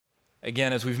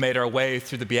Again, as we've made our way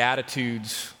through the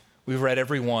Beatitudes, we've read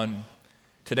every one,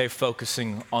 today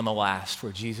focusing on the last,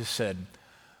 where Jesus said,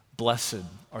 "Blessed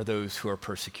are those who are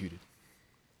persecuted."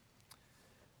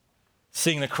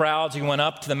 Seeing the crowds, he went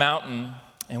up to the mountain,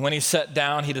 and when he sat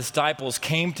down, his disciples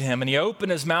came to him, and he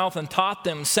opened his mouth and taught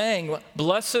them, saying,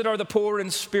 "Blessed are the poor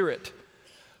in spirit,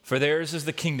 for theirs is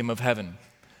the kingdom of heaven.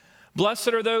 Blessed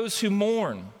are those who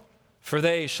mourn, for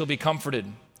they shall be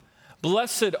comforted.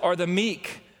 Blessed are the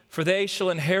meek, for they shall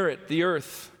inherit the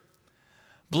earth.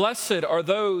 Blessed are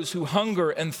those who hunger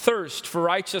and thirst for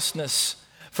righteousness,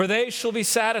 for they shall be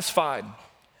satisfied.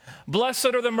 Blessed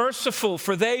are the merciful,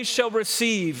 for they shall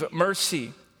receive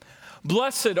mercy.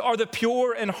 Blessed are the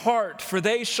pure in heart, for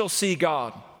they shall see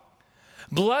God.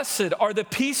 Blessed are the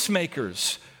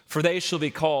peacemakers, for they shall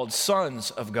be called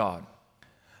sons of God.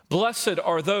 Blessed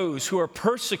are those who are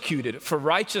persecuted for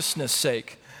righteousness'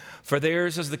 sake, for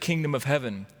theirs is the kingdom of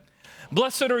heaven.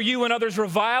 Blessed are you when others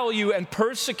revile you and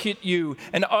persecute you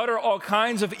and utter all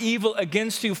kinds of evil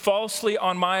against you falsely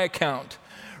on my account.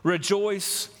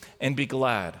 Rejoice and be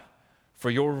glad, for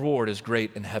your reward is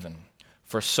great in heaven.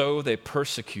 For so they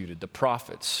persecuted the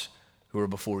prophets who were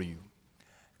before you."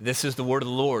 This is the word of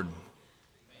the Lord.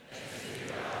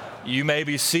 You may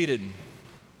be seated.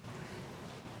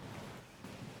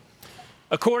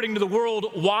 According to the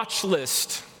World Watch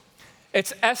List,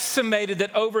 it's estimated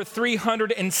that over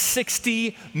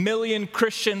 360 million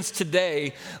Christians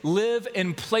today live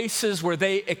in places where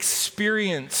they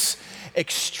experience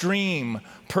extreme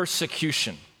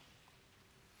persecution.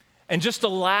 And just the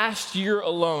last year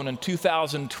alone, in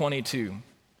 2022,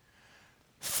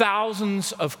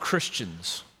 thousands of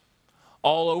Christians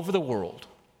all over the world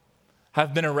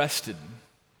have been arrested,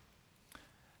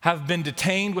 have been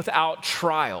detained without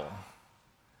trial.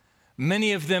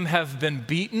 Many of them have been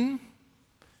beaten,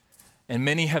 and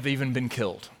many have even been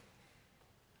killed.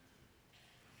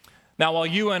 Now, while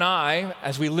you and I,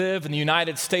 as we live in the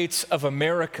United States of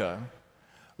America,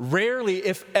 rarely,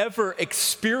 if ever,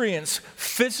 experience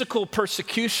physical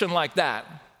persecution like that,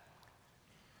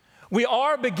 we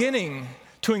are beginning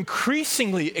to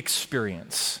increasingly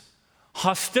experience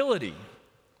hostility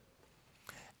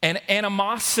and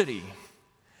animosity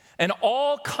and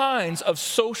all kinds of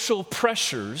social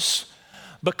pressures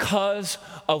because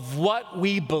of what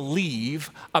we believe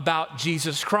about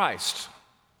Jesus Christ.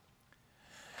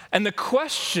 And the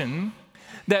question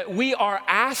that we are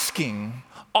asking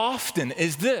often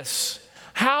is this: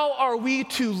 how are we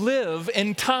to live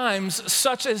in times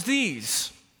such as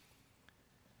these?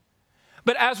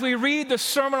 But as we read the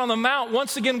Sermon on the Mount,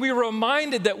 once again we are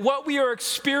reminded that what we are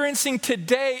experiencing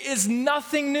today is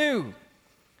nothing new.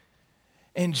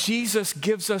 And Jesus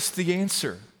gives us the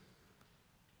answer.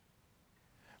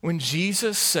 When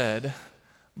Jesus said,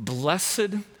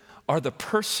 "Blessed are the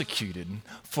persecuted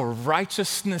for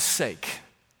righteousness' sake,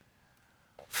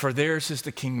 for theirs is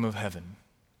the kingdom of heaven."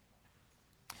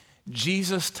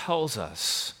 Jesus tells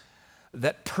us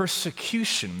that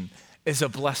persecution is a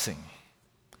blessing.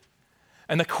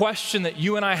 And the question that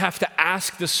you and I have to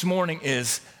ask this morning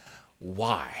is,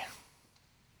 why?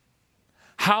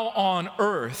 How on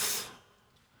earth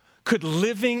could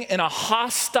living in a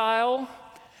hostile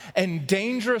and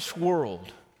dangerous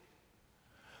world,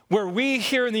 where we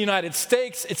here in the United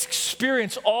States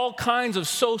experience all kinds of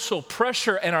social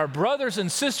pressure, and our brothers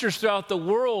and sisters throughout the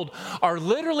world are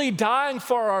literally dying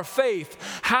for our faith,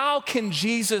 how can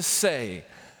Jesus say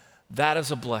that is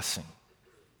a blessing?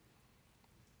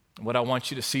 What I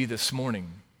want you to see this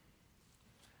morning,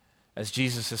 as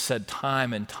Jesus has said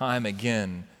time and time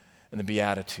again in the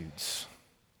Beatitudes,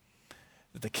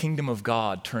 that the kingdom of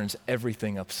God turns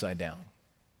everything upside down.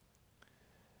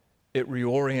 It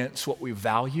reorients what we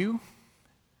value,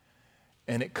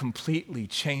 and it completely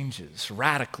changes,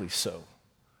 radically so,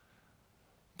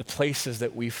 the places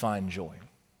that we find joy.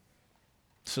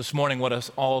 So this morning, what us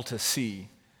all to see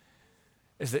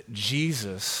is that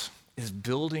Jesus is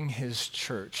building his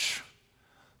church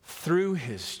through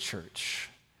his church,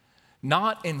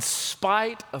 not in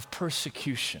spite of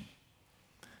persecution,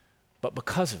 but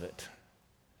because of it.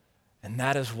 And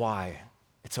that is why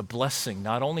it's a blessing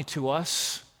not only to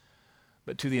us,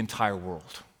 but to the entire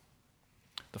world.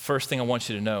 The first thing I want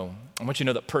you to know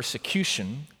that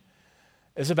persecution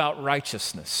is about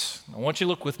righteousness. I want you to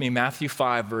look with me, Matthew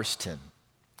 5, verse 10.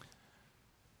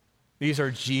 These are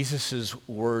Jesus'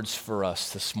 words for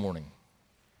us this morning.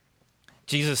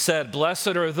 Jesus said,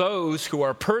 "Blessed are those who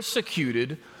are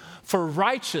persecuted for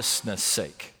righteousness'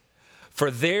 sake, for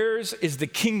theirs is the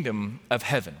kingdom of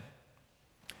heaven."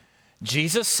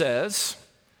 Jesus says,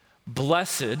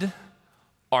 "Blessed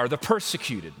are the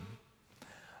persecuted."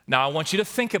 Now, I want you to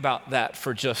think about that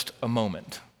for just a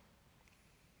moment.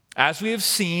 As we have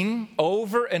seen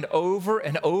over and over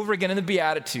and over again in the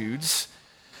Beatitudes,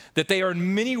 that they are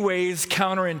in many ways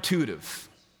counterintuitive.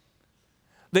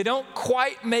 They don't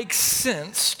quite make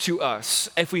sense to us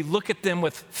if we look at them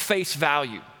with face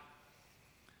value.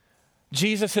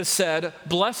 Jesus has said,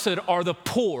 "Blessed are the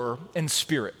poor in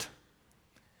spirit."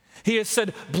 He has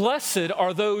said, "Blessed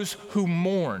are those who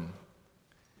mourn."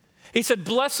 He said,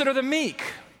 "Blessed are the meek.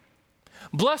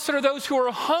 Blessed are those who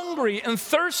are hungry and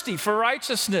thirsty for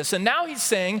righteousness." And now he's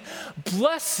saying,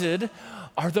 "Blessed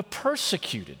are the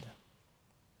persecuted."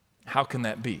 How can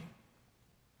that be?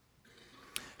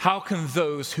 How can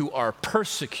those who are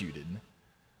persecuted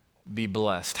be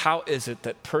blessed? How is it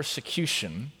that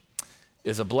persecution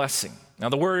is a blessing? Now,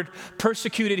 the word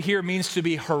persecuted here means to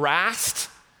be harassed.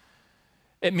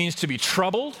 It means to be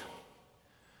troubled.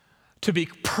 To be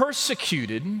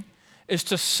persecuted is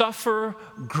to suffer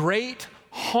great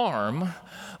harm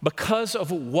because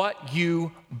of what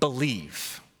you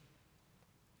believe.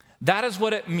 That is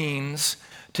what it means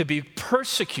to be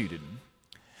persecuted.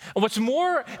 And what's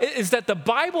more is that the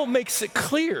Bible makes it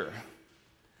clear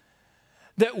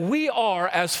that we are,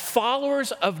 as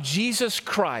followers of Jesus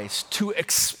Christ, to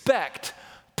expect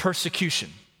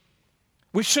persecution.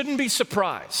 We shouldn't be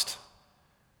surprised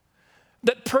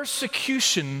that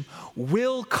persecution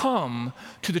will come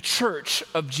to the church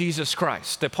of Jesus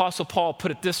Christ. The Apostle Paul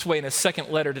put it this way in his second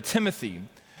letter to Timothy.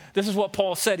 This is what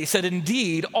Paul said. He said,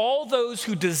 "Indeed, all those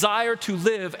who desire to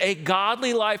live a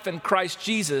godly life in Christ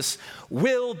Jesus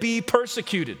will be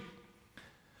persecuted.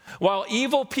 While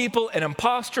evil people and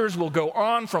impostors will go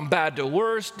on from bad to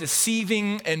worse,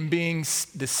 deceiving and being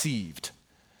deceived."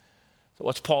 So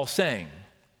what's Paul saying?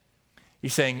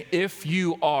 He's saying, if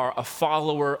you are a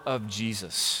follower of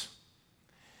Jesus,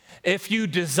 if you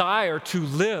desire to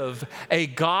live a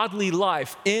godly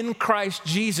life in Christ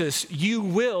Jesus, you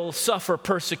will suffer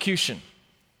persecution.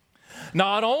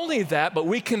 Not only that, but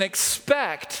we can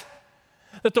expect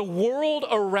that the world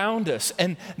around us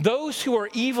and those who are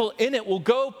evil in it will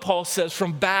go, Paul says,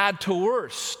 from bad to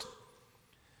worst.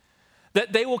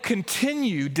 That they will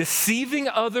continue deceiving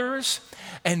others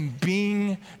and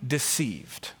being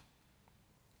deceived.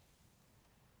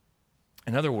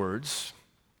 In other words,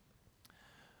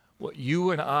 what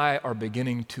you and I are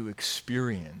beginning to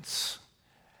experience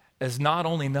is not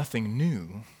only nothing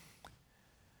new,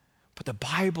 but the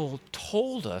Bible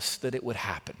told us that it would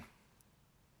happen.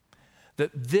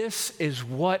 That this is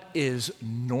what is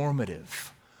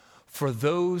normative for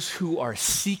those who are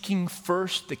seeking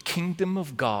first the kingdom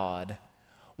of God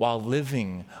while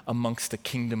living amongst the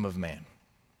kingdom of man.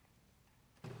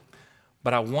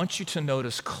 But I want you to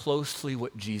notice closely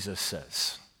what Jesus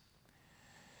says.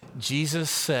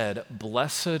 Jesus said,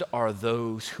 "Blessed are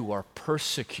those who are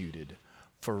persecuted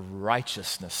for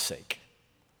righteousness' sake."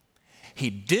 He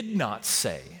did not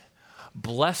say,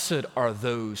 "Blessed are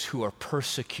those who are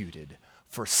persecuted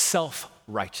for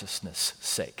self-righteousness'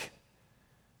 sake."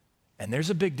 And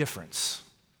there's a big difference.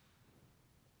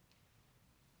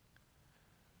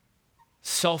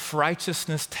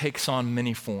 Self-righteousness takes on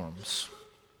many forms.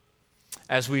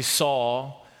 As we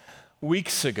saw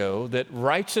weeks ago, that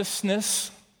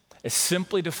righteousness is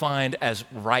simply defined as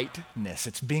rightness.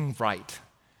 It's being right.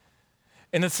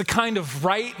 And it's the kind of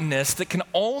rightness that can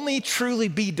only truly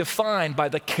be defined by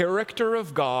the character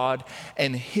of God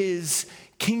and His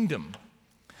kingdom.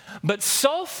 But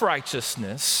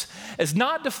self-righteousness is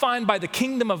not defined by the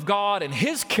kingdom of God and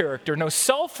His character. No,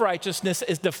 self-righteousness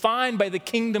is defined by the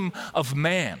kingdom of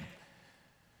man.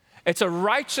 It's a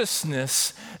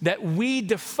righteousness that we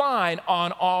define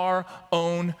on our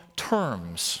own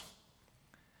terms.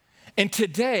 And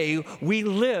today, we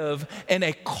live in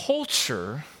a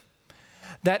culture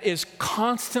that is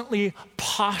constantly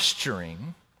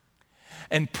posturing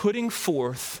and putting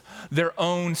forth their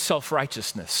own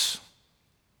self-righteousness.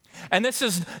 And this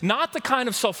is not the kind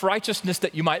of self-righteousness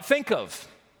that you might think of.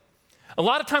 A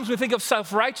lot of times when we think of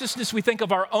self-righteousness, we think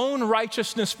of our own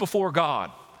righteousness before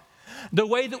God. The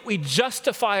way that we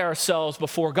justify ourselves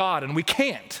before God, and we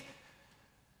can't.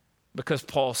 Because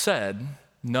Paul said,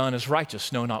 "None is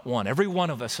righteous, no, not one." Every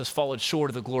one of us has fallen short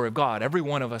of the glory of God. Every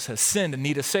one of us has sinned and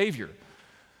need a Savior.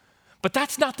 But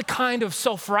that's not the kind of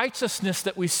self-righteousness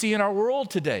that we see in our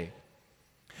world today.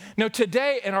 No,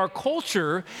 today in our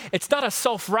culture, it's not a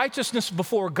self-righteousness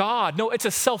before God. No, it's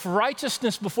a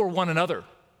self-righteousness before one another.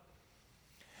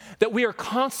 That we are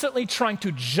constantly trying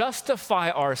to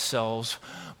justify ourselves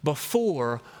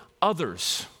before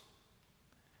others.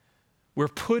 We're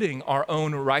putting our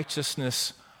own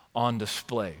righteousness on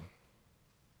display.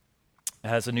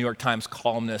 As a New York Times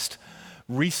columnist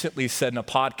recently said in a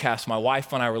podcast my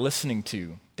wife and I were listening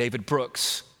to, David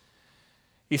Brooks,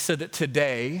 He said that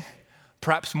today,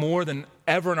 perhaps more than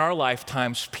ever in our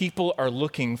lifetimes, people are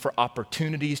looking for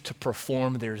opportunities to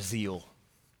perform their zeal.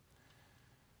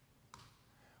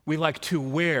 We like to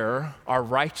wear our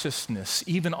righteousness,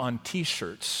 even on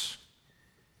t-shirts.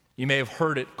 You may have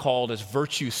heard it called as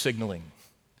virtue signaling,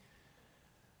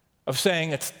 of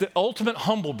saying it's the ultimate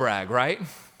humble brag, right?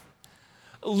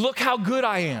 Look how good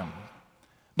I am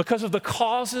because of the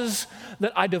causes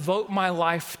that I devote my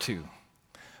life to,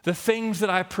 the things that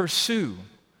I pursue.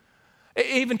 It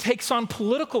even takes on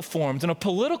political forms and a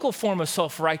political form of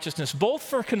self-righteousness, both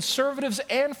for conservatives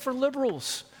and for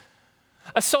liberals.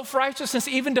 A self-righteousness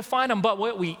even defined by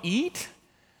what we eat,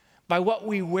 by what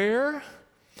we wear,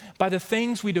 by the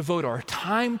things we devote our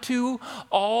time to,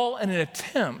 all in an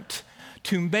attempt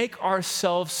to make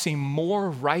ourselves seem more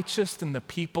righteous than the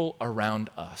people around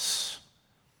us.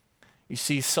 You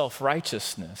see,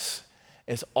 self-righteousness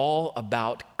is all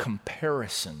about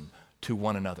comparison to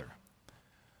one another,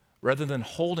 rather than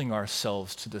holding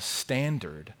ourselves to the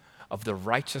standard of the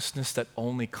righteousness that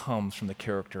only comes from the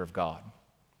character of God.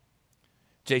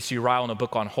 J.C. Ryle, in a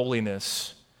book on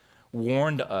holiness,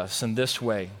 warned us in this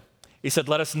way. He said,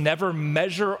 "Let us never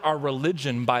measure our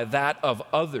religion by that of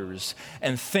others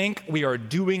and think we are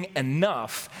doing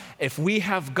enough if we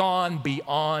have gone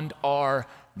beyond our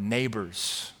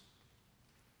neighbors."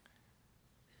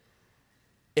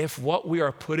 If what we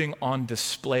are putting on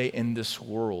display in this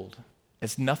world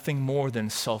is nothing more than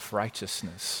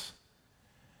self-righteousness,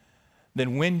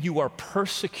 then when you are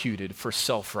persecuted for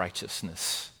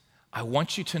self-righteousness, I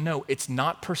want you to know it's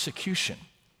not persecution,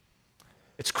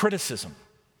 it's criticism.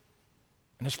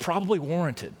 And it's probably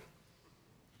warranted.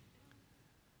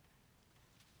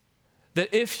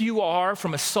 That if you are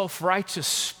from a self-righteous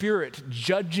spirit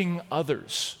judging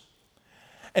others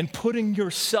and putting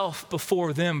yourself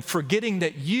before them, forgetting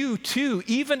that you too,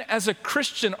 even as a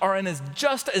Christian, are in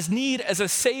just as need as a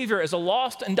Savior, as a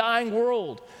lost and dying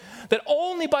world, that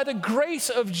only by the grace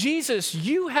of Jesus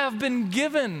you have been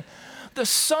given the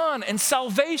Son and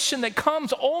salvation that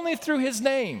comes only through His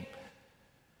name,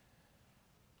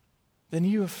 then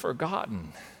you have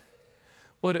forgotten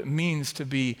what it means to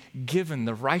be given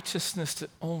the righteousness that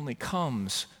only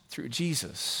comes through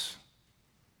Jesus.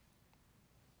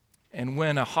 And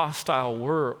when a hostile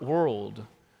world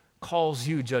calls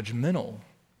you judgmental,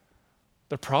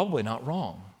 they're probably not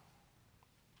wrong.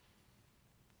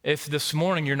 If this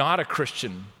morning you're not a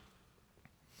Christian,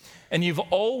 and you've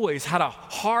always had a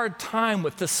hard time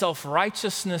with the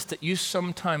self-righteousness that you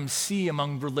sometimes see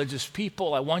among religious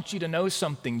people, I want you to know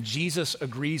something. Jesus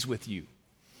agrees with you.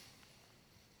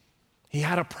 He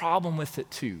had a problem with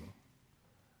it too.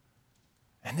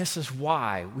 And this is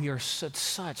why we are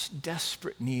such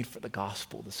desperate need for the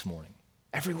gospel this morning.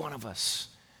 Every one of us.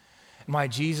 And why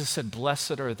Jesus said,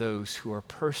 "Blessed are those who are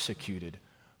persecuted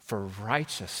for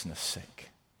righteousness' sake."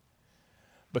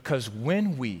 Because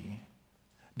when we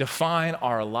define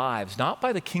our lives not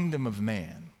by the kingdom of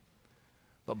man,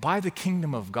 but by the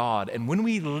kingdom of God, and when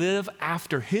we live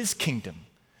after His kingdom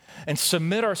and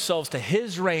submit ourselves to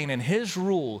His reign and His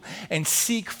rule and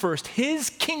seek first His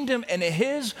kingdom and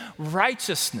His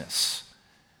righteousness,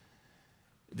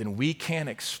 then we can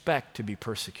expect to be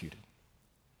persecuted.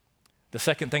 The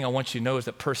second thing I want you to know is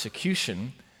that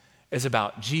persecution is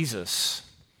about Jesus.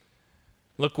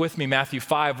 Look with me, Matthew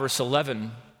 5, verse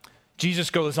 11.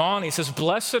 Jesus goes on, He says,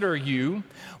 "Blessed are you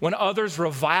when others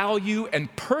revile you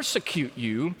and persecute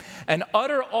you and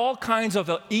utter all kinds of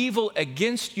evil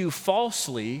against you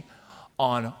falsely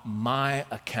on my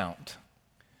account."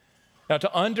 Now,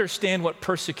 to understand what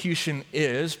persecution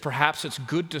is, perhaps it's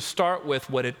good to start with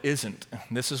what it isn't.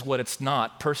 This is what it's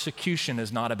not. Persecution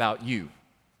is not about you.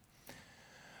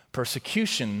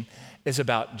 Persecution is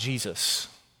about Jesus.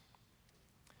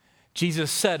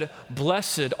 Jesus said,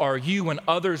 "Blessed are you when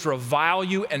others revile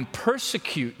you and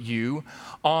persecute you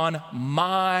on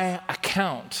my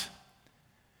account."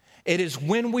 It is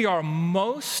when we are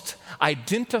most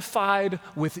identified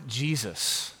with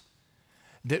Jesus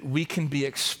that we can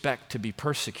expect to be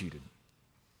persecuted.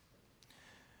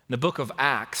 In the book of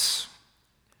Acts,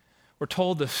 we're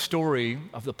told the story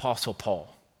of the Apostle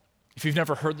Paul. If you've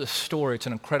never heard this story, it's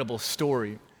an incredible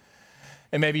story.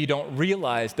 And maybe you don't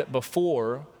realize that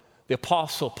before the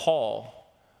Apostle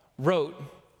Paul wrote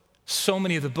so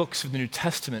many of the books of the New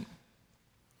Testament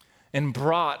and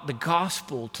brought the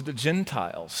gospel to the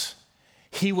Gentiles,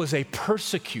 he was a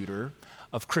persecutor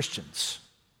of Christians.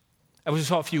 As we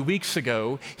saw a few weeks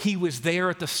ago, he was there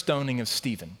at the stoning of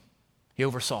Stephen. He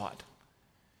oversaw it.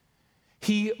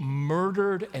 He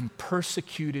murdered and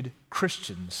persecuted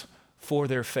Christians for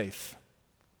their faith.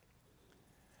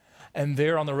 And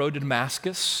there on the road to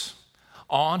Damascus,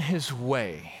 on his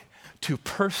way to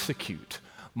persecute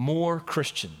more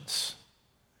Christians,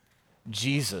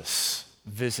 Jesus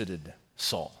visited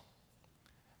Saul.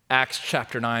 Acts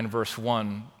chapter 9, verse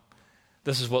 1.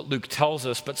 This is what Luke tells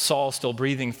us, but Saul, still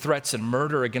breathing threats and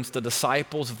murder against the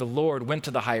disciples of the Lord, went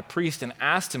to the high priest and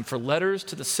asked him for letters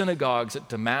to the synagogues at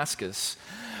Damascus,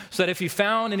 so that if he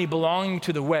found any belonging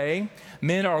to the way,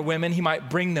 men or women, he might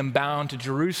bring them bound to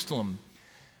Jerusalem.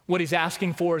 What he's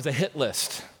asking for is a hit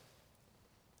list.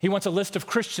 He wants a list of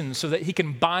Christians so that he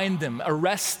can bind them,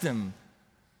 arrest them,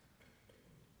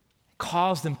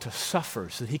 cause them to suffer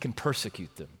so that he can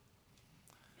persecute them.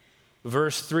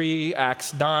 Verse 3,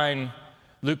 Acts 9,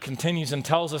 Luke continues and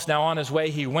tells us, now on his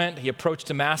way he went, he approached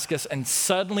Damascus, and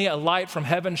suddenly a light from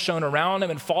heaven shone around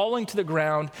him, and falling to the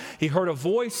ground, he heard a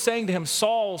voice saying to him,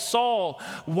 Saul, Saul,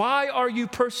 why are you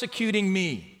persecuting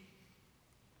me?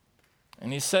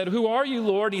 And he said, who are you,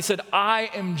 Lord? He said,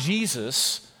 I am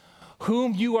Jesus,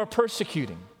 whom you are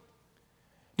persecuting.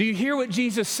 Do you hear what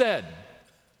Jesus said?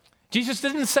 Jesus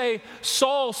didn't say,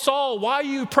 Saul, Saul, why are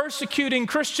you persecuting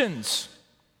Christians?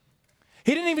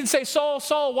 He didn't even say, Saul,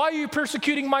 Saul, why are you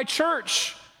persecuting my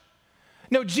church?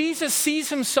 No, Jesus sees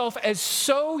himself as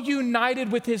so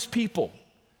united with his people,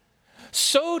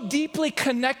 so deeply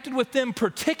connected with them,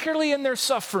 particularly in their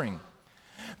suffering,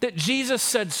 that Jesus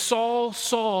said, Saul,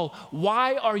 Saul,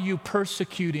 why are you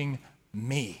persecuting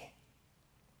me?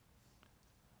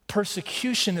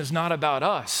 Persecution is not about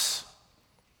us.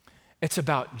 It's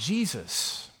about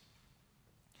Jesus.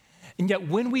 And yet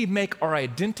when we make our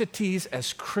identities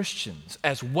as Christians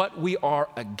as what we are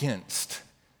against,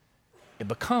 it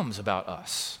becomes about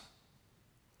us.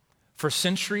 For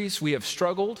centuries, we have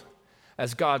struggled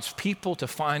as God's people to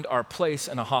find our place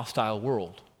in a hostile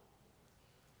world.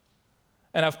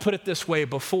 And I've put it this way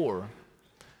before,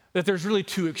 that there's really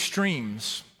two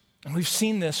extremes, and we've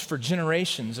seen this for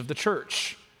generations of the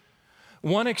church.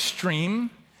 One extreme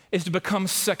is to become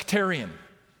sectarian.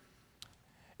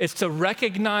 It's to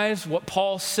recognize what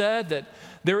Paul said, that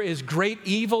there is great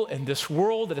evil in this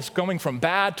world, that it's going from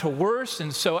bad to worse.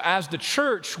 And so as the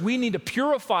church, we need to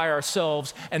purify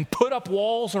ourselves and put up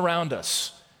walls around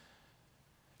us.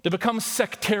 To become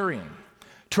sectarian,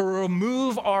 to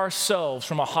remove ourselves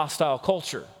from a hostile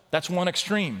culture. That's one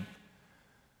extreme.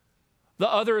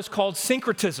 The other is called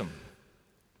syncretism.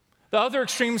 The other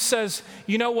extreme says,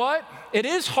 you know what? It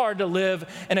is hard to live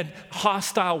in a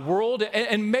hostile world,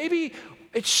 and maybe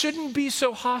it shouldn't be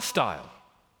so hostile.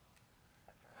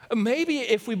 Maybe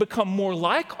if we become more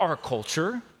like our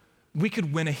culture, we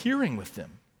could win a hearing with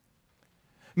them.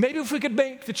 Maybe if we could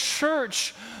make the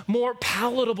church more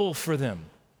palatable for them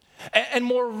and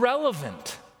more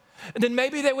relevant, then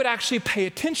maybe they would actually pay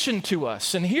attention to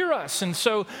us and hear us. And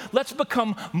so let's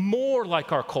become more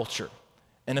like our culture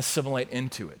and assimilate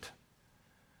into it.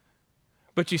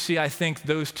 But you see, I think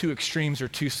those two extremes are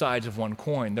two sides of one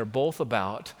coin. They're both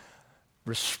about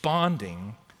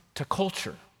responding to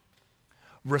culture,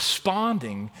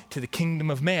 responding to the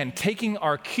kingdom of man, taking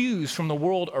our cues from the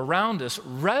world around us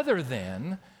rather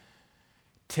than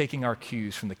taking our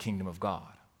cues from the kingdom of God.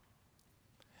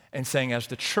 And saying, as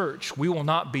the church, we will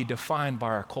not be defined by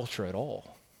our culture at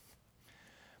all.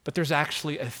 But there's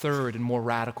actually a third and more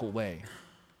radical way.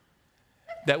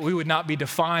 That we would not be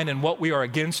defined in what we are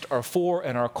against or for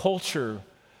in our culture,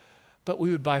 but we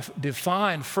would be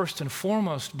defined first and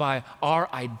foremost by our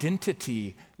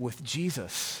identity with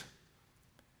Jesus.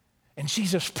 And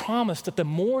Jesus promised that the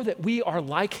more that we are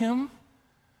like him,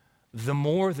 the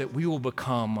more that we will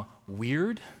become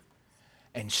weird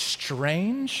and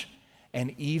strange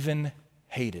and even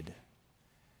hated.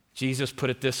 Jesus put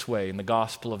it this way in the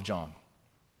Gospel of John.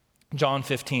 John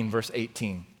 15, verse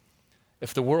 18.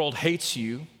 If the world hates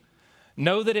you,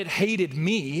 know that it hated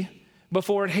me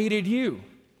before it hated you.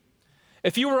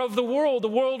 If you were of the world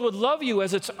would love you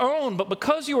as its own, but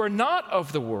because you are not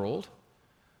of the world,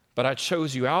 but I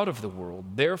chose you out of the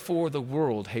world, therefore the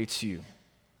world hates you.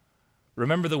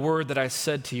 Remember the word that I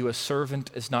said to you, a servant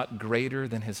is not greater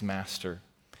than his master.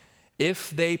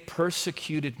 If they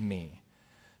persecuted me,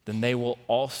 then they will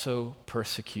also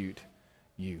persecute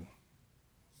you.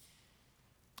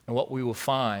 And what we will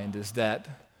find is that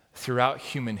throughout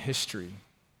human history,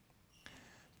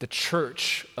 the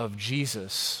church of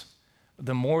Jesus,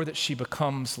 the more that she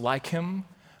becomes like him,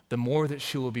 the more that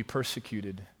she will be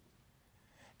persecuted.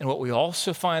 And what we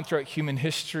also find throughout human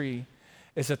history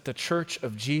is that the church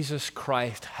of Jesus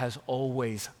Christ has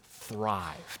always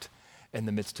thrived in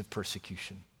the midst of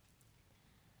persecution.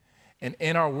 And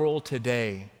in our world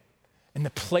today, in the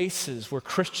places where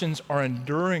Christians are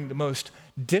enduring the most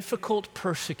difficult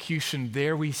persecution,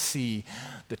 there we see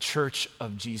the church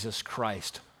of Jesus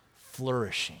Christ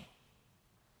flourishing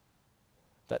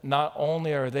that not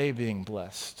only are they being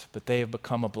blessed, but they have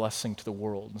become a blessing to the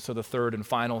world. And so the third and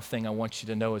final thing I want you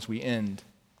to know as we end,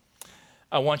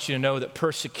 I want you to know that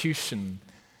persecution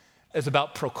is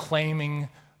about proclaiming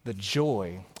the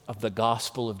joy of the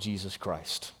gospel of Jesus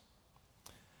Christ.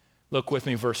 Look with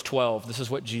me, verse 12. This is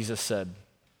what Jesus said.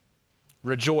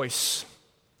 Rejoice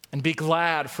and be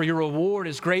glad, for your reward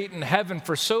is great in heaven,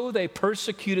 for so they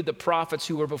persecuted the prophets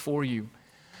who were before you.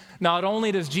 Not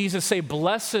only does Jesus say,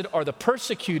 blessed are the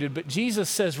persecuted, but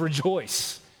Jesus says,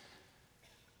 rejoice.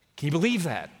 Can you believe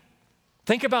that?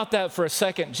 Think about that for a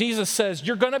second. Jesus says,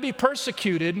 you're going to be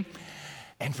persecuted,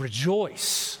 and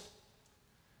rejoice.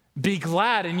 Be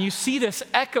glad. And you see this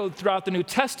echoed throughout the New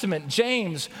Testament.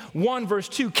 James 1, verse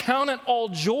 2, count it all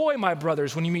joy, my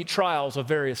brothers, when you meet trials of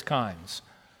various kinds.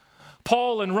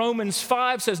 Paul in Romans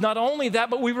 5 says, not only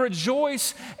that, but we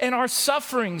rejoice in our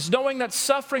sufferings, knowing that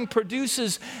suffering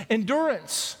produces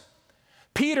endurance.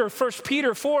 1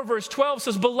 Peter 4, verse 12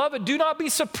 says, beloved, do not be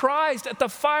surprised at the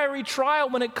fiery trial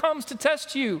when it comes to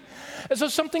test you, as though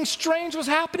something strange was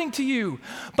happening to you,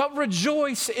 but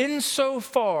rejoice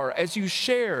insofar as you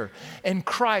share in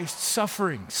Christ's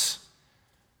sufferings.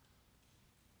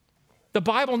 The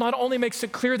Bible not only makes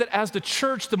it clear that as the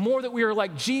church, the more that we are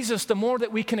like Jesus, the more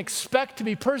that we can expect to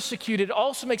be persecuted, it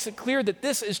also makes it clear that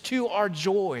this is to our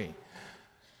joy.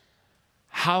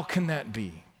 How can that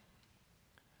be?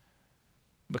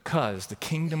 Because the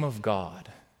kingdom of God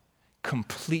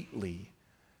completely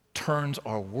turns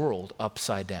our world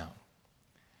upside down,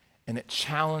 and it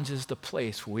challenges the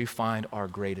place where we find our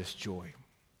greatest joy.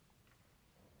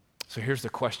 So here's the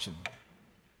question.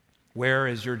 Where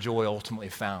is your joy ultimately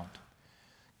found?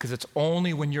 Because it's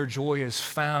only when your joy is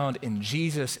found in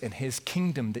Jesus and his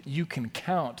kingdom that you can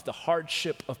count the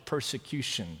hardship of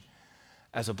persecution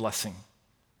as a blessing.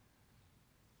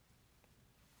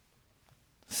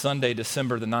 Sunday,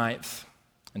 December the 9th,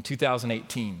 in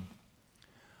 2018,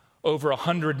 over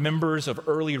 100 members of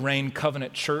Early Rain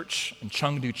Covenant Church in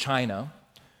Chengdu, China,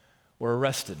 were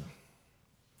arrested.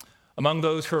 Among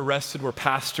those who were arrested were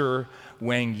Pastor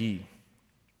Wang Yi.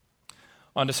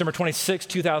 On December 26,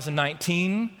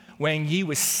 2019, Wang Yi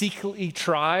was secretly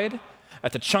tried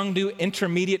at the Chengdu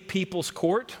Intermediate People's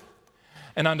Court.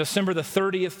 And on December the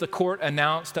 30th, the court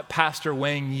announced that Pastor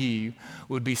Wang Yi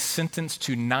would be sentenced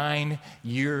to 9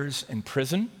 years in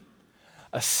prison,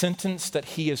 a sentence that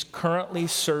he is currently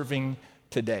serving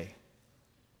today.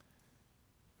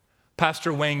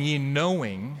 Pastor Wang Yi,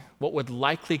 knowing what would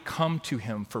likely come to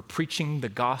him for preaching the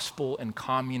gospel in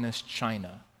communist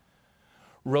China,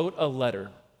 wrote a letter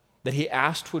that he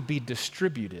asked would be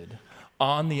distributed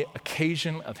on the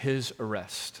occasion of his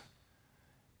arrest.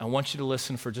 I want you to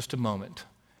listen for just a moment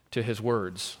to his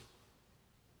words.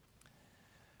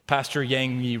 Pastor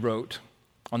Yang Yi wrote,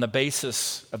 on the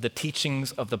basis of the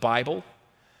teachings of the Bible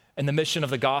and the mission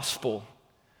of the gospel,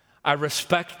 I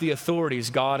respect the authorities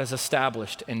God has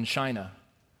established in China.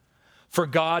 For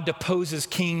God deposes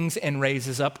kings and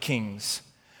raises up kings.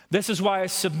 This is why I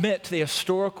submit to the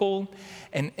historical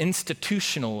and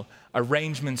institutional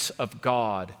arrangements of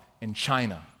God in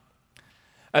China.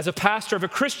 As a pastor of a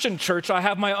Christian church, I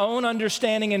have my own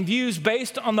understanding and views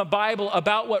based on the Bible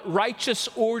about what righteous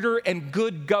order and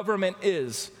good government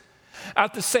is.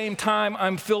 At the same time,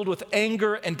 I'm filled with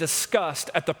anger and disgust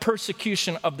at the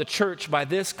persecution of the church by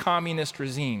this communist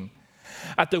regime,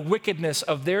 at the wickedness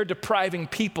of their depriving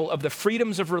people of the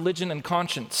freedoms of religion and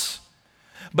conscience.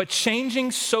 But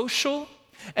changing social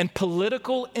and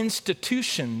political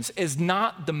institutions is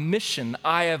not the mission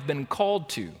I have been called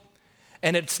to,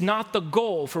 and it's not the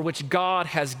goal for which God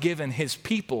has given his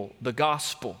people the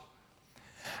gospel.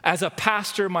 As a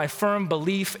pastor, my firm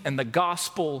belief in the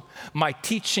gospel, my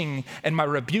teaching, and my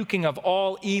rebuking of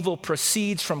all evil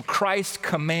proceeds from Christ's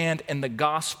command in the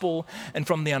gospel and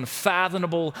from the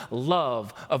unfathomable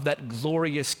love of that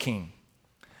glorious King.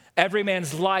 Every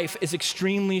man's life is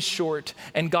extremely short,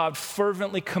 and God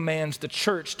fervently commands the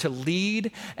church to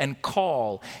lead and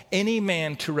call any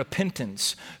man to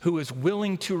repentance who is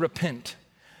willing to repent.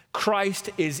 Christ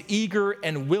is eager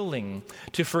and willing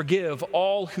to forgive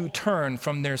all who turn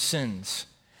from their sins.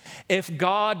 If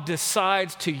God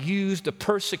decides to use the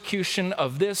persecution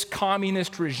of this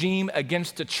communist regime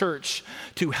against the church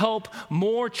to help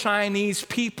more Chinese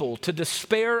people to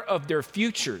despair of their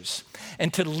futures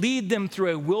and to lead them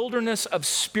through a wilderness of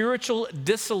spiritual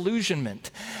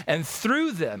disillusionment, and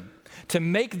through them to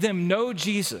make them know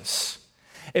Jesus,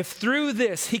 if through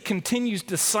this he continues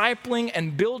discipling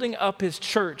and building up his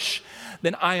church,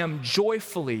 then I am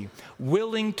joyfully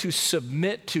willing to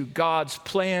submit to God's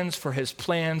plans, for his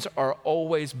plans are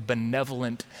always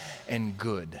benevolent and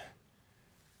good.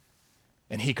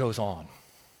 And he goes on.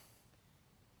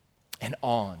 and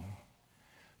on,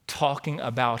 talking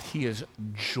about he is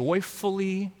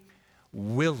joyfully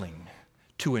willing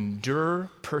to endure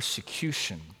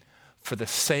persecution for the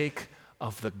sake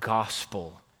of the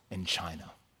gospel in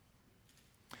China.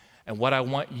 And what I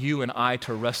want you and I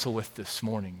to wrestle with this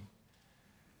morning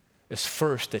is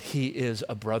first that he is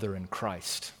a brother in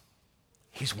Christ.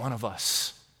 He's one of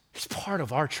us. He's part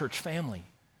of our church family.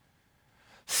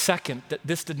 Second, that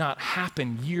this did not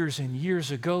happen years and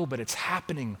years ago, but it's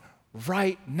happening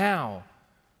right now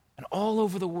and all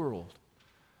over the world.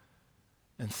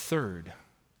 And third,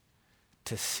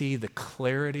 to see the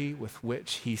clarity with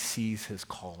which he sees his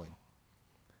calling,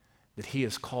 that he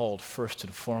is called first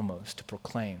and foremost to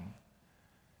proclaim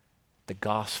the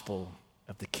gospel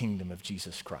of the kingdom of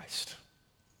Jesus Christ.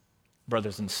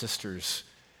 Brothers and sisters,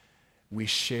 we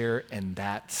share in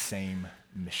that same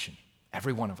mission,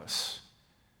 every one of us.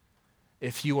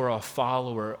 If you are a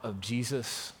follower of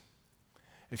Jesus,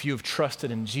 if you have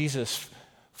trusted in Jesus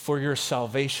for your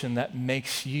salvation, that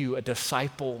makes you a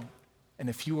disciple. And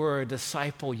if you are a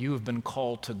disciple, you have been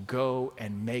called to go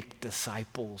and make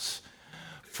disciples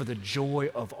for the joy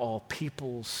of all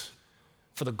peoples,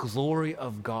 for the glory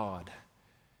of God,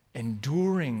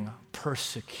 enduring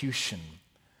persecution,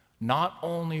 not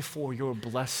only for your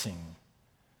blessing,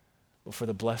 but for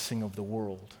the blessing of the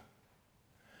world.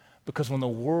 Because when the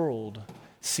world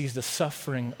sees the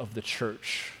suffering of the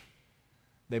church,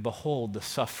 they behold the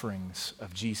sufferings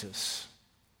of Jesus.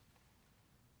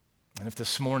 And if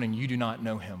this morning you do not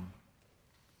know him,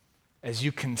 as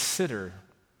you consider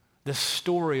this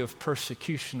story of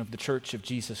persecution of the church of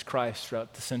Jesus Christ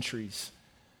throughout the centuries,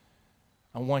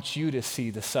 I want you to see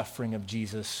the suffering of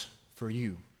Jesus for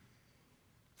you.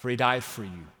 For he died for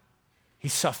you. He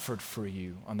suffered for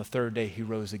you. On the third day, he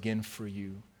rose again for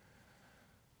you,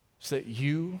 so that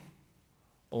you,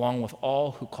 along with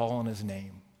all who call on his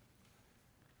name,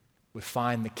 would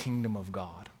find the kingdom of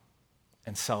God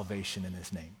and salvation in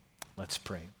his name. Let's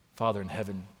pray. Father in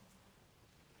heaven,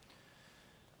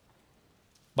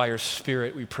 by your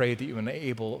Spirit, we pray that you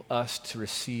enable us to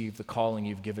receive the calling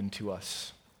you've given to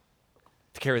us,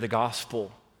 to carry the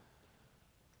gospel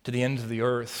to the ends of the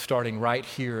earth, starting right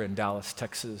here in Dallas,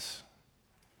 Texas.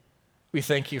 We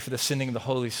thank you for the sending of the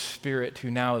Holy Spirit, who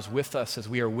now is with us as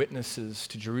we are witnesses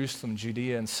to Jerusalem,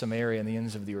 Judea, and Samaria, and the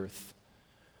ends of the earth.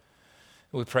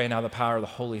 We pray now the power of the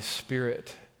Holy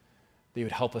Spirit that you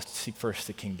would help us to seek first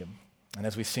the kingdom. And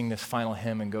as we sing this final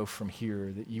hymn and go from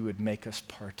here, that you would make us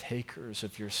partakers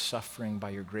of your suffering by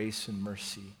your grace and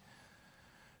mercy,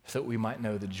 so that we might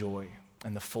know the joy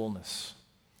and the fullness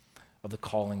of the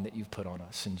calling that you've put on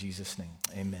us. In Jesus' name,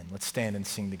 amen. Let's stand and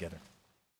sing together.